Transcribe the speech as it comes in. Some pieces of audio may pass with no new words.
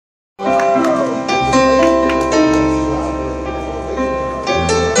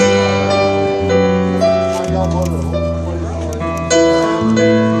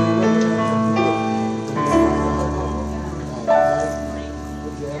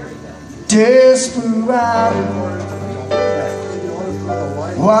desperado.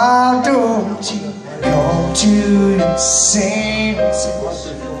 Why don't you come to your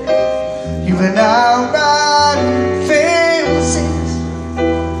senses? You've been out riding fences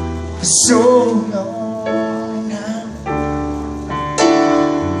for so long now.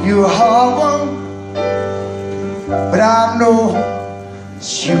 You're a hard one, but I know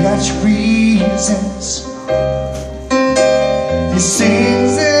that you got your reasons. These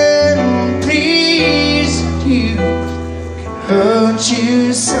things that please you can hurt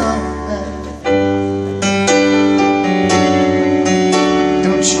you somehow.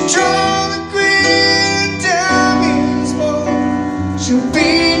 Don't you draw the queen down his bone. She'll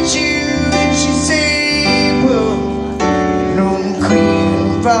beat you when she's able. No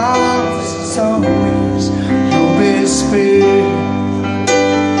queen boss is always your best friend.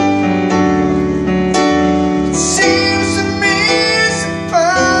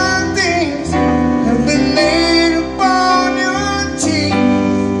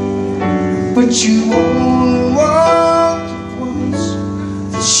 But you only want the ones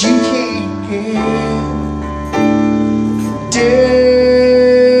that you can't get.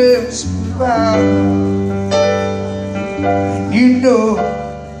 Desperado, and you know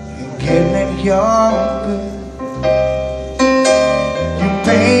you're getting it younger. You're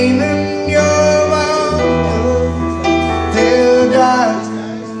painting your armor. They'll die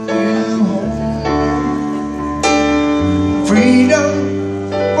you home. Freedom.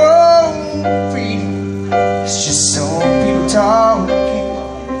 It's just some people talking.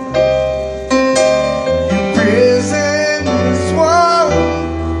 Your prisoners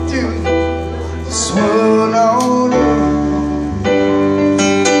won't do this world all over.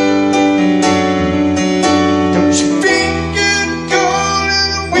 Don't you think it's cold in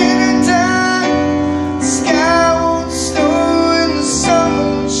the winter time? The sky won't snow in the sun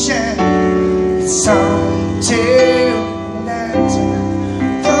won't shine. It's some tale nighttime.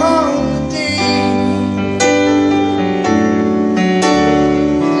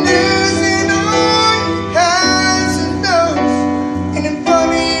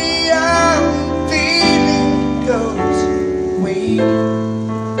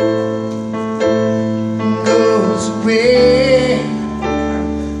 Goes away,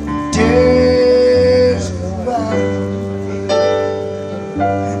 desperado.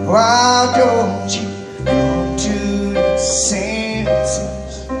 Why don't you come to your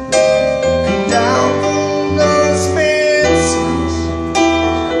senses? Come down from those fences,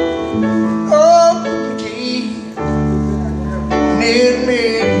 open the gate, and it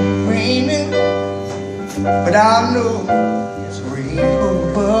may be raining, but I know it's rainbow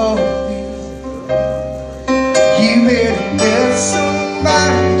above me. You better listen.